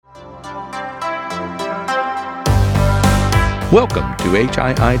Welcome to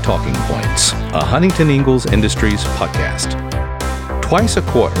HII Talking Points, a Huntington Ingalls Industries podcast. Twice a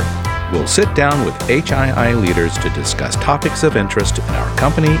quarter, we'll sit down with HII leaders to discuss topics of interest in our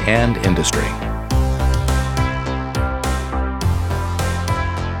company and industry.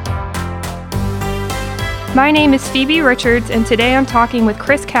 My name is Phoebe Richards, and today I'm talking with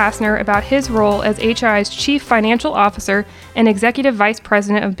Chris Kastner about his role as HII's Chief Financial Officer and Executive Vice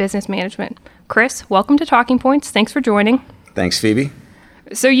President of Business Management. Chris, welcome to Talking Points. Thanks for joining. Thanks, Phoebe.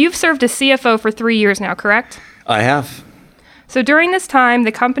 So you've served as CFO for 3 years now, correct? I have. So during this time,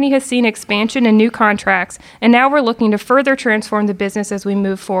 the company has seen expansion and new contracts, and now we're looking to further transform the business as we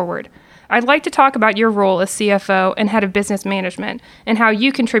move forward. I'd like to talk about your role as CFO and Head of Business Management and how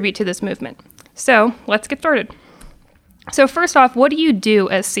you contribute to this movement. So let's get started. So first off, what do you do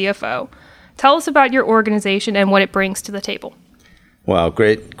as CFO? Tell us about your organization and what it brings to the table. Wow,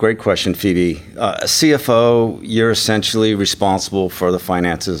 great question, Phoebe. CFO, you're essentially responsible for the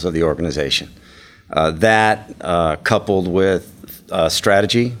finances of the organization. That coupled with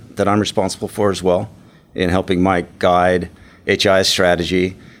strategy that I'm responsible for as well in helping Mike guide HII's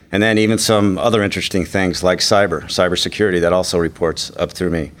strategy, and then even some other interesting things like cybersecurity that also reports up through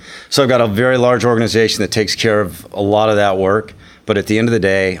me. So I've got a very large organization that takes care of a lot of that work, but at the end of the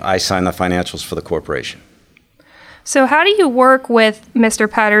day, I sign the financials for the corporation. So how do you work with Mr.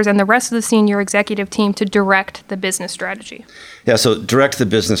 Petters and the rest of the senior executive team to direct the business strategy? Yeah, so direct the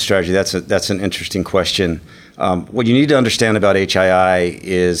business strategy, that's an interesting question. What you need to understand about HII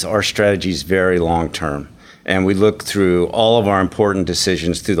is our strategy is very long-term, and we look through all of our important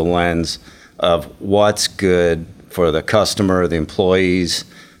decisions through the lens of what's good for the customer, the employees,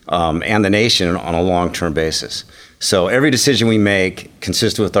 and the nation on a long-term basis. So every decision we make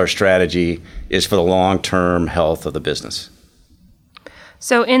consistent with our strategy is for the long-term health of the business.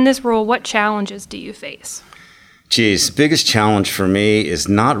 So in this role, what challenges do you face? Geez, biggest challenge for me is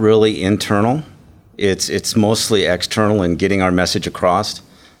not really internal. It's mostly external in getting our message across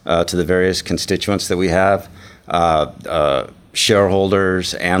to the various constituents that we have,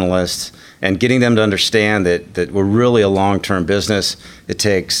 shareholders, analysts, and getting them to understand that we're really a long-term business. It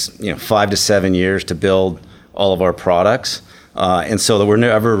takes 5 to 7 years to build all of our products, and so that we're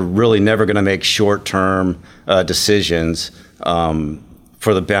never going to make short-term decisions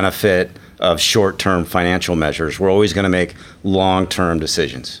for the benefit of short-term financial measures. We're always going to make long-term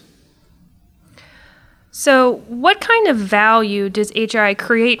decisions. So what kind of value does HII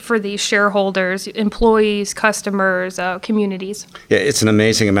create for these shareholders, employees, customers, communities? Yeah, it's an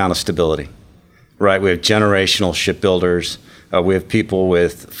amazing amount of stability, right? We have generational shipbuilders. We have people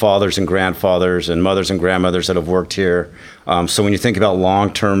with fathers and grandfathers and mothers and grandmothers that have worked here. So when you think about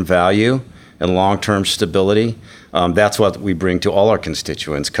long-term value and long-term stability, that's what we bring to all our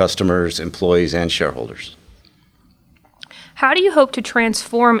constituents, customers, employees, and shareholders. How do you hope to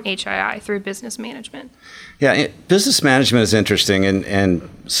transform HII through business management? Yeah, business management is interesting and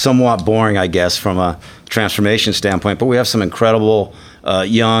somewhat boring, I guess, from a transformation standpoint, but we have some incredible,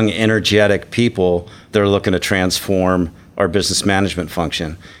 young, energetic people that are looking to transform our business management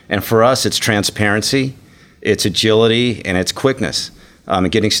function. And for us, it's transparency, it's agility, and it's quickness,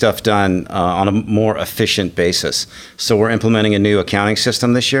 and getting stuff done on a more efficient basis. So we're implementing a new accounting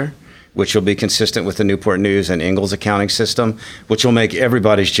system this year, which will be consistent with the Newport News and Ingalls accounting system, which will make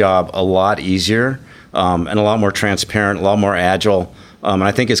everybody's job a lot easier and a lot more transparent, a lot more agile. And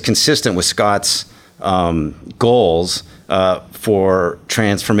I think it's consistent with Scott's goals for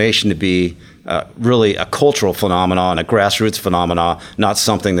transformation to be really a cultural phenomenon, a grassroots phenomenon, not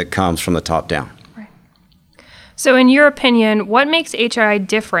something that comes from the top down. Right. So in your opinion, what makes HII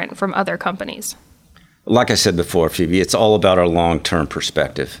different from other companies? Like I said before, Phoebe, it's all about our long-term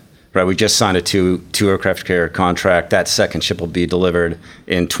perspective. Right, we just signed a two aircraft carrier contract. That second ship will be delivered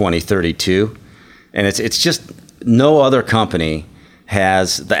in 2032, and it's just no other company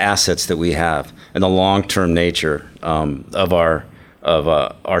has the assets that we have and the long-term nature of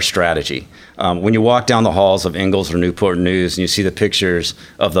our strategy. When you walk down the halls of Ingalls or Newport News and you see the pictures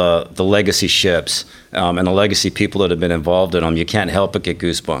of the legacy ships and the legacy people that have been involved in them, you can't help but get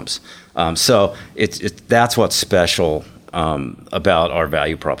goosebumps. So that's what's special about our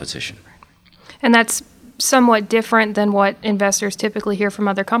value proposition. And that's somewhat different than what investors typically hear from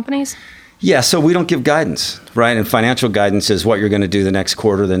other companies? Yeah, so we don't give guidance, right? And financial guidance is what you're going to do the next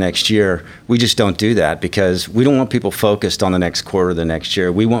quarter, the next year. We just don't do that because we don't want people focused on the next quarter, the next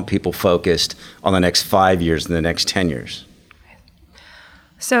year. We want people focused on the next 5 years and the next 10 years.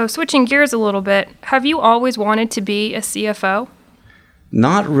 So switching gears a little bit, have you always wanted to be a CFO?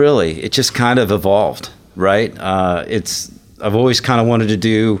 Not really. It just kind of evolved. Right? I've always kind of wanted to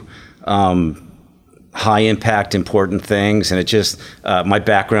do high impact, important things. And it just, my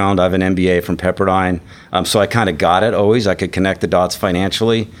background, I have an MBA from Pepperdine. So I kind of got it always. I could connect the dots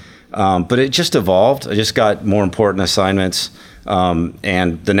financially. But it just evolved. I just got more important assignments.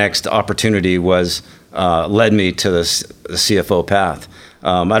 And the next opportunity led me to the CFO path.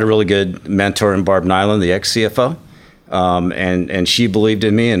 I had a really good mentor in Barb Nyland, the ex-CFO. And she believed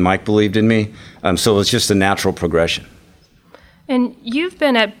in me and Mike believed in me. So it was just a natural progression. And you've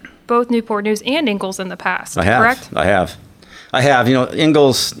been at both Newport News and Ingalls in the past, correct? I have.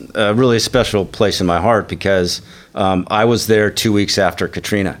 Ingalls, really a special place in my heart because I was there 2 weeks after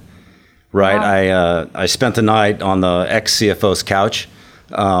Katrina, right? Wow. I spent the night on the ex-CFO's couch.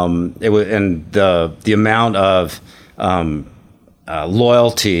 The amount of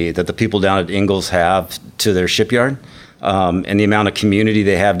loyalty that the people down at Ingalls have to their shipyard, and the amount of community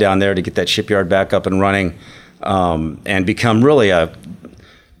they have down there to get that shipyard back up and running, and become really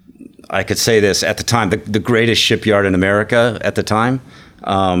I could say this at the time, the greatest shipyard in America at the time.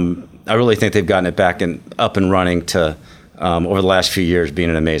 I really think they've gotten it back up and running to, over the last few years, being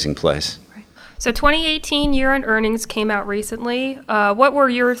an amazing place. Right. So 2018 year-end earnings came out recently. What were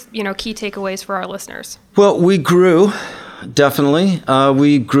your key takeaways for our listeners? Well, we grew, definitely.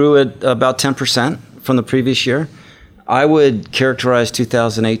 We grew at about 10% from the previous year. I would characterize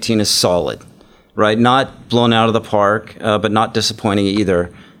 2018 as solid, right? Not blown out of the park, but not disappointing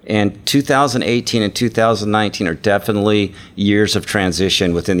either. And 2018 and 2019 are definitely years of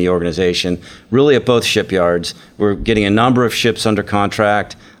transition within the organization, really at both shipyards. We're getting a number of ships under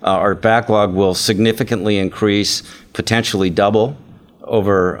contract. Our backlog will significantly increase, potentially double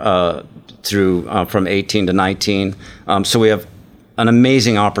over from 18 to 19. So we have an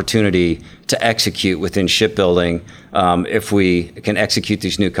amazing opportunity to execute within shipbuilding if we can execute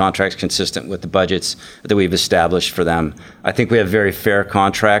these new contracts consistent with the budgets that we've established for them. I think we have very fair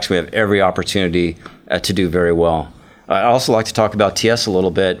contracts. We have every opportunity to do very well. I'd also like to talk about TS a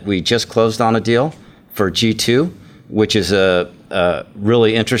little bit. We just closed on a deal for G2, which is a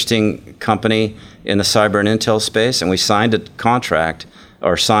really interesting company in the cyber and intel space, and we signed a contract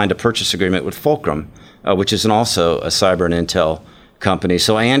or signed a purchase agreement with Fulcrum, which is also a cyber and intel company.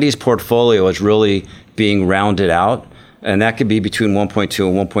 So Andy's portfolio is really being rounded out, and that could be between $1.2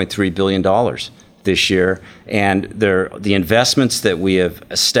 and $1.3 billion this year. And the investments that we have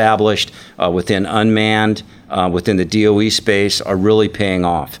established within unmanned, within the DOE space are really paying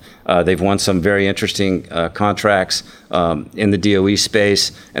off. They've won some very interesting contracts in the DOE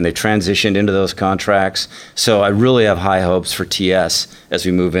space, and they transitioned into those contracts. So I really have high hopes for TS as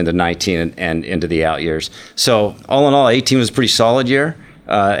we move into 19 and into the out years. So all in all, 18 was a pretty solid year,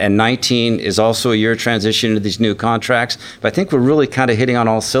 and 19 is also a year of transition into these new contracts. But I think we're really kind of hitting on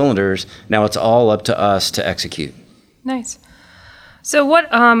all cylinders. Now it's all up to us to execute. Nice. So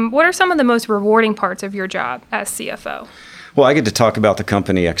what are some of the most rewarding parts of your job as CFO? Well, I get to talk about the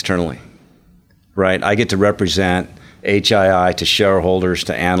company externally, right? I get to represent HII to shareholders,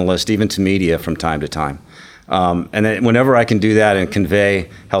 to analysts, even to media from time to time. And then whenever I can do that and convey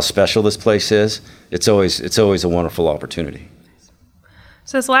how special this place is, it's always a wonderful opportunity.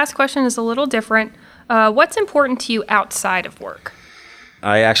 So this last question is a little different. What's important to you outside of work?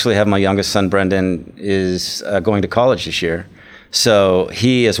 I actually have my youngest son, Brendan, is going to college this year. So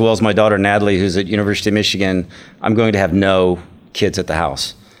he, as well as my daughter, Natalie, who's at University of Michigan, I'm going to have no kids at the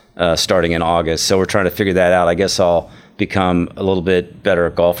house starting in August. So we're trying to figure that out. I guess I'll become a little bit better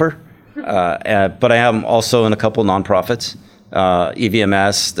golfer. But I am also in a couple nonprofits,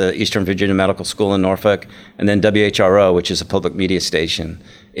 EVMS, the Eastern Virginia Medical School in Norfolk, and then WHRO, which is a public media station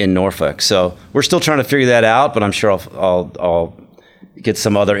in Norfolk. So we're still trying to figure that out, but I'm sure I'll get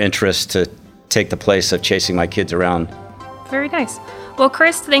some other interest to take the place of chasing my kids around. Very nice. Well,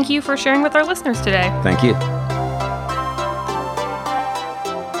 Chris, thank you for sharing with our listeners today. Thank you.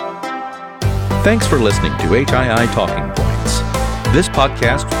 Thanks for listening to HII Talking Points. This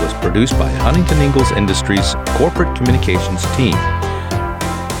podcast was produced by Huntington Ingalls Industries Corporate Communications team.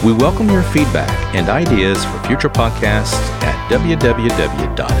 We welcome your feedback and ideas for future podcasts at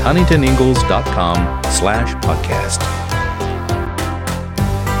www.huntingtoningalls.com/podcast.